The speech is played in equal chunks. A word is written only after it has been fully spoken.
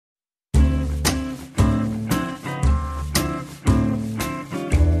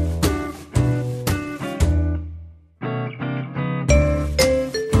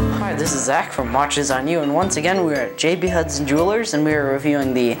Zach from Watches on You, and once again we're at JB Hudson Jewelers and we are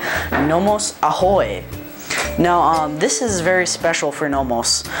reviewing the Nomos Ahoi. Now this is very special for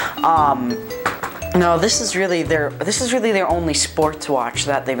Nomos. No, this is really their only sports watch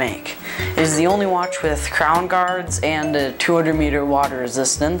that they make. It is the only watch with crown guards and a 200-meter water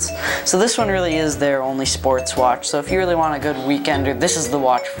resistance. So this one really is their only sports watch. So if you really want a good weekender, this is the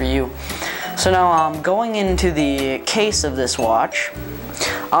watch for you. So now going into the case of this watch,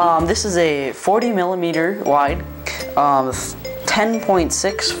 this is a 40mm wide,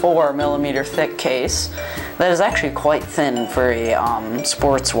 10.64mm thick case. That is actually quite thin for a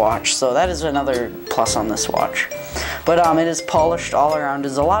sports watch, so that is another plus on this watch. But it is polished all around,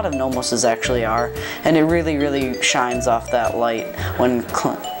 as a lot of Nomoses actually are, and it really shines off that light when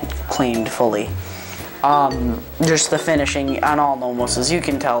cleaned fully. Just the finishing on all Nomoses, you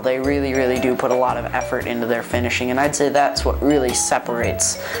can tell they really do put a lot of effort into their finishing, and I'd say that's what really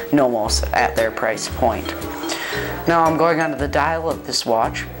separates Nomos at their price point. Now I'm going on to the dial of this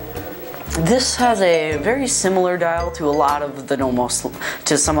watch. This has a very similar dial to a lot of the Nomos,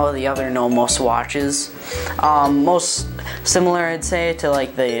 to some of the other Nomos watches. Most similar, I'd say, to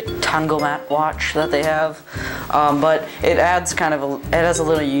like the Tangomat watch that they have, but it adds it has a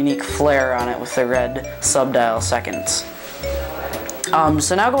little unique flair on it with the red subdial seconds.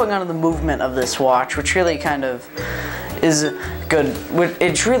 So now going on to the movement of this watch, which really kind of is good.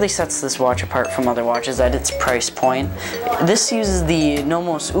 It really sets this watch apart from other watches at its price point. This uses the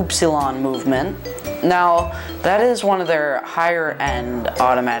Nomos Upsilon movement. Now, that is one of their higher end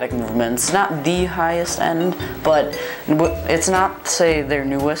automatic movements. Not the highest end, but it's not, say, their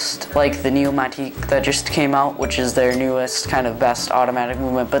newest, like the Neomatique that just came out, which is their newest, kind of best automatic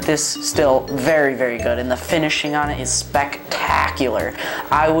movement, but this still very good, and the finishing on it is spectacular.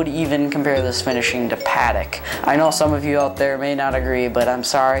 I would even compare this finishing to Patek. I know some of you out there may not agree, but I'm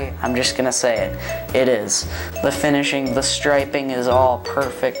sorry, I'm just gonna say it. It is. The finishing, the striping is all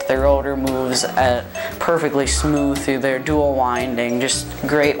perfect. The rotor moves perfectly smooth through their dual winding. Just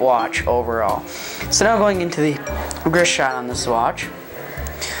great watch overall. So now going into the wrist shot on this watch.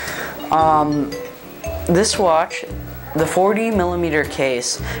 This watch, the 40mm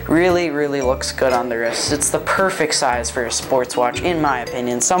case, really looks good on the wrist. It's the perfect size for a sports watch, in my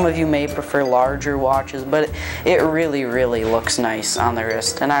opinion. Some of you may prefer larger watches, but it really looks nice on the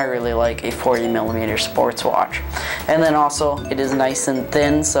wrist, and I really like a 40mm sports watch. And then also, it is nice and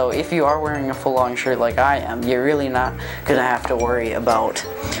thin, so if you are wearing a full-on shirt like I am, you're really not gonna have to worry about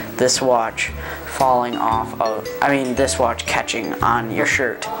this watch falling off of, this watch catching on your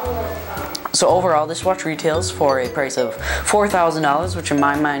shirt. So overall, this watch retails for a price of $4,000, which in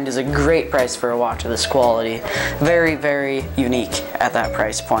my mind is a great price for a watch of this quality. Very unique at that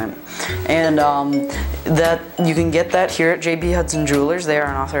price point. And that you can get that here at JB Hudson Jewelers. They are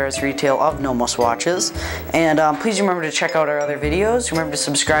an authorized retail of Nomos watches. And please remember to check out our other videos. Remember to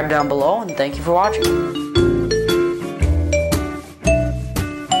subscribe down below, and thank you for watching.